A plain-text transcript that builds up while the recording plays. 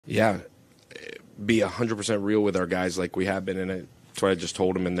Yeah, be 100% real with our guys like we have been, and that's what I just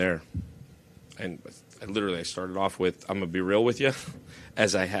told them in there. And I started off with, I'm going to be real with you,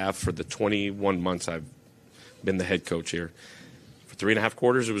 as I have for the 21 months I've been the head coach here. For 3.5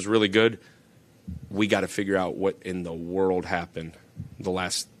 quarters, it was really good. We got to figure out what in the world happened the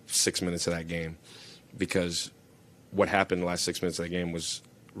last 6 minutes of that game, because what happened the last 6 minutes of that game was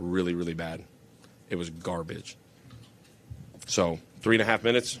really, really bad. It was garbage. So 3.5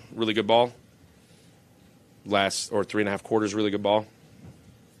 minutes, really good ball. 3.5 quarters, really good ball.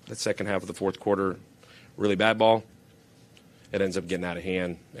 That second half of the fourth quarter, really bad ball. It ends up getting out of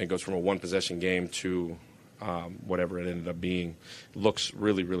hand. It goes from a one-possession game to whatever it ended up being. Looks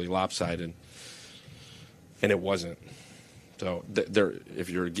really, really lopsided, and it wasn't. So if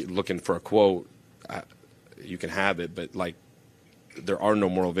you're looking for a quote, you can have it, but, like, there are no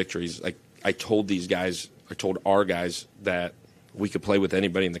moral victories. Like, I told our guys that we could play with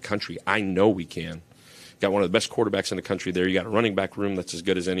anybody in the country. I know we can. Got one of the best quarterbacks in the country there. You got a running back room that's as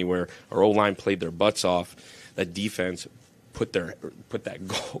good as anywhere. Our O-line played their butts off. That defense put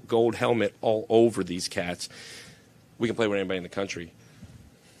that gold helmet all over these cats. We can play with anybody in the country.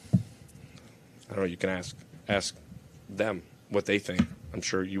 I don't know. You can ask them what they think. I'm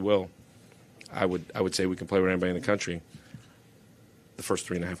sure you will. I would say we can play with anybody in the country. The first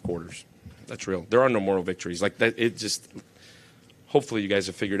 3.5 quarters. That's real. There are no moral victories. Like that. It just. Hopefully you guys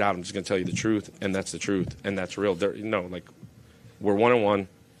have figured out. I'm just going to tell you the truth, and that's the truth, and that's real. We're 1-1,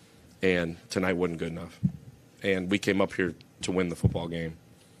 and tonight wasn't good enough, and we came up here to win the football game.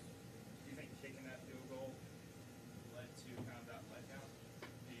 Do you think kicking that field goal led to kind of that letdown?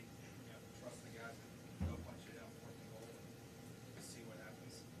 Do you trust the guys to go punch it down 4th and goal and see what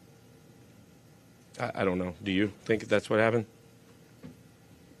happens? I don't know. Do you think that's what happened?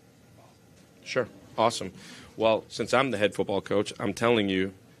 Sure. Awesome. Well, since I'm the head football coach, I'm telling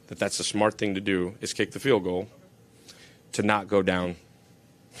you that that's the smart thing to do is kick the field goal to not go down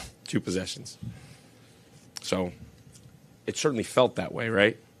 2 possessions. So it certainly felt that way,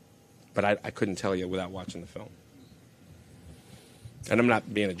 right? But I couldn't tell you without watching the film. And I'm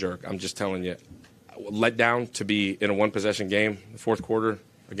not being a jerk. I'm just telling you, let down to be in a one-possession game, the fourth quarter,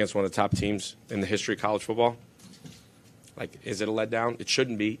 against one of the top teams in the history of college football. Like, is it a letdown? It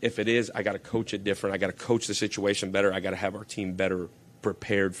shouldn't be. If it is, I got to coach it different. I got to coach the situation better. I got to have our team better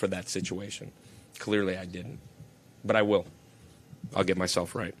prepared for that situation. Clearly, I didn't. But I will. I'll get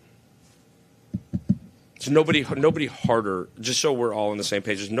myself right. So nobody harder, just so we're all on the same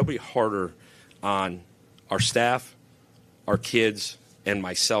page, there's nobody harder on our staff, our kids, and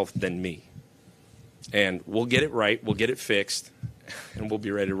myself than me. And we'll get it right. We'll get it fixed. And we'll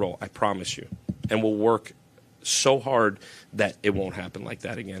be ready to roll. I promise you. And we'll work so hard that it won't happen like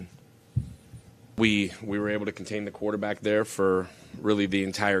that again. We were able to contain the quarterback there for really the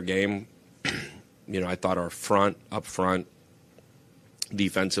entire game. I thought our up front,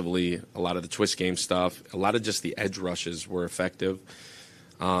 defensively, a lot of the twist game stuff, a lot of just the edge rushes were effective.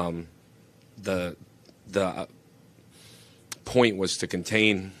 The point was to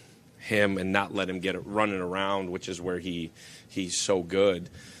contain him and not let him get it running around, which is where he's so good.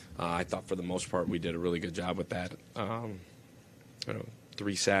 I thought for the most part we did a really good job with that.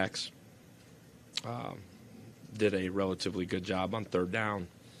 3 sacks. Did a relatively good job on third down.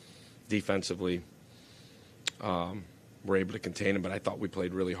 Defensively, we're able to contain him, but I thought we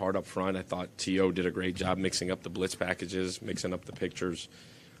played really hard up front. I thought T.O. did a great job mixing up the blitz packages, mixing up the pictures.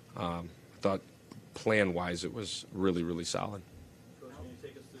 I thought plan-wise it was really, really solid. Coach, can you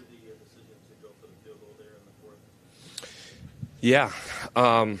take us through the decision to go for the field goal there in the 4th? Yeah.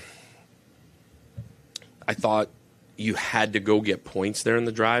 I thought you had to go get points there in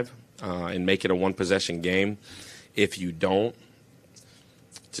the drive and make it a one-possession game. If you don't,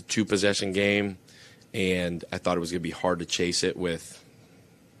 it's a 2-possession game, and I thought it was going to be hard to chase it with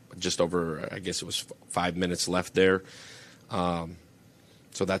just over, I guess it was 5 minutes left there. So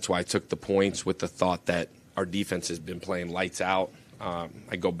that's why I took the points with the thought that our defense has been playing lights out.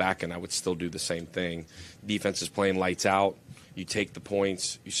 I go back and I would still do the same thing. Defense is playing lights out. You take the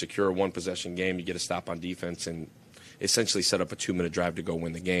points, you secure a one-possession game, you get a stop on defense, and essentially set up a 2-minute drive to go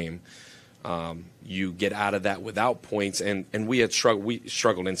win the game. You get out of that without points, and we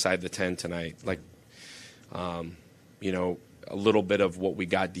struggled inside the 10 tonight. A little bit of what we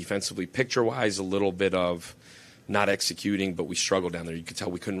got defensively, picture-wise, a little bit of not executing, but we struggled down there. You could tell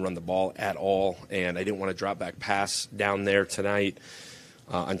we couldn't run the ball at all, and I didn't want to drop back pass down there tonight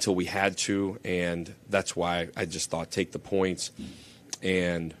until we had to, and that's why I just thought take the points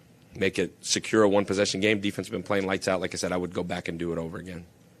and make it secure a one-possession game. Defense has been playing lights out. Like I said, I would go back and do it over again.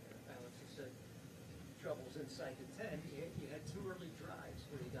 Alex, you said troubles inside the 10. You had 2 early drives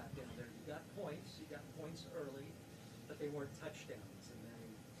where you got points early, but they weren't touchdowns. And then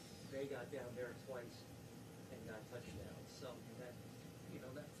they got down there twice and got touchdowns. So that,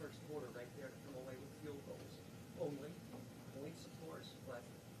 that first quarter right there to come away with field goals only, points of course, but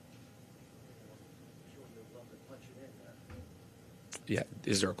I'm sure you'd love to punch it in there. Yeah.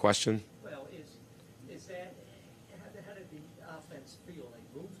 Is there a question? Well, is that how did the offense feel? They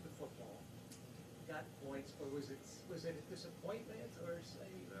moved the football, got points, or was it a disappointment, or say,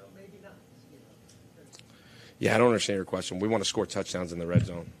 well, maybe not? Yeah, I don't understand your question. We want to score touchdowns in the red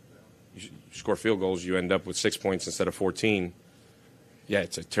zone. You score field goals, you end up with 6 points instead of 14. Yeah,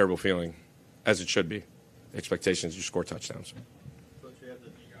 it's a terrible feeling, as it should be. Expectations, you score touchdowns. Coach, you have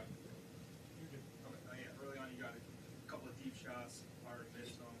the Early on, you got a couple of deep shots, hard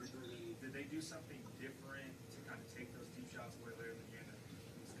missed them. Did they do something different to kind of take those deep shots away later in the game? That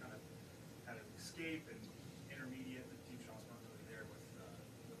was kind of had an escape and intermediate. The deep shots weren't really there with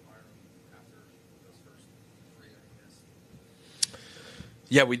Myron after those first three that he missed.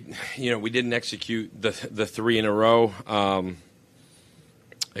 Yeah, we didn't execute the three in a row,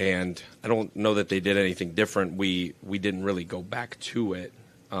 and I don't know that they did anything different. We didn't really go back to it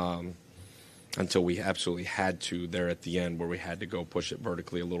until we absolutely had to there at the end, where we had to go push it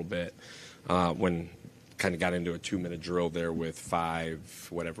vertically a little bit. When kind of got into a 2-minute drill there with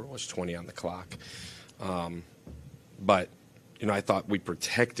 20 on the clock. But I thought we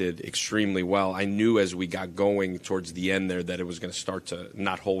protected extremely well. I knew as we got going towards the end there that it was going to start to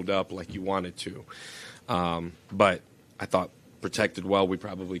not hold up like you wanted to. But I thought protected well. We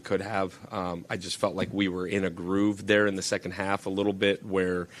probably could have. I just felt like we were in a groove there in the second half a little bit,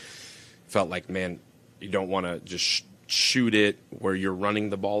 where felt like, man, you don't want to just shoot it where you're running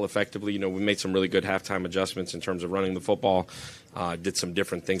the ball effectively. We made some really good halftime adjustments in terms of running the football, did some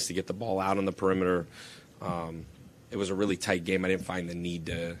different things to get the ball out on the perimeter. It was a really tight game. I didn't find the need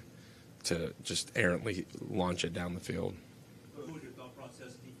to just errantly launch it down the field. What was your thought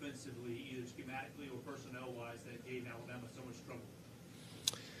process defensively, either schematically or personnel-wise, that gave Alabama so much trouble?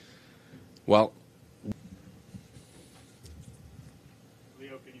 Well,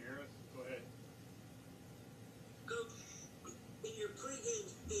 Leo, can you hear us? Go ahead. Coach, in your pregame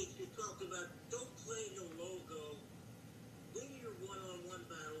speech, you talked about don't play no logo, win your one-on-one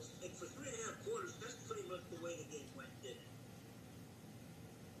battles, and for 3.5 quarters, that's pretty much the way the game went, didn't it?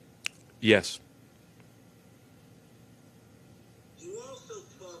 yes. You also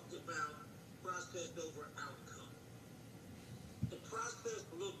talked about process over outcome. The process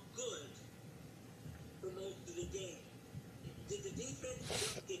looked good for most of the game. Did the defense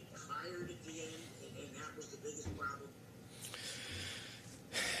just get tired at the end, and that was the biggest problem?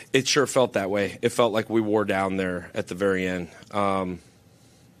 It sure felt that way. It felt like we wore down there at the very end.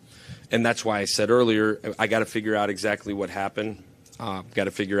 And that's why I said earlier, I got to figure out exactly what happened. Got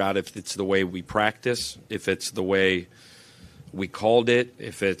to figure out if it's the way we practice, if it's the way we called it,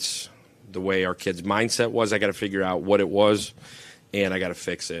 if it's the way our kids' mindset was. I got to figure out what it was, and I got to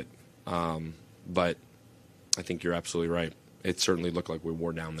fix it. But I think you're absolutely right. It certainly looked like we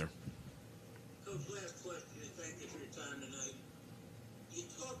wore down there. Coach, last question, and thank you for your time tonight. You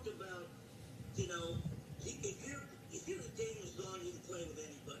talked about, if your game was gone, you can play with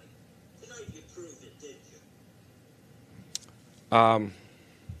anybody. Tonight you proved it, didn't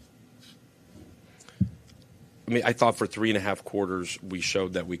you? I thought for 3.5 quarters we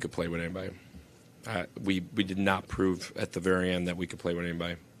showed that we could play with anybody. We did not prove at the very end that we could play with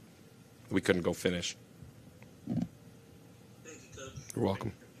anybody. We couldn't go finish. Thank you, Coach. You're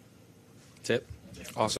welcome. That's it. Awesome.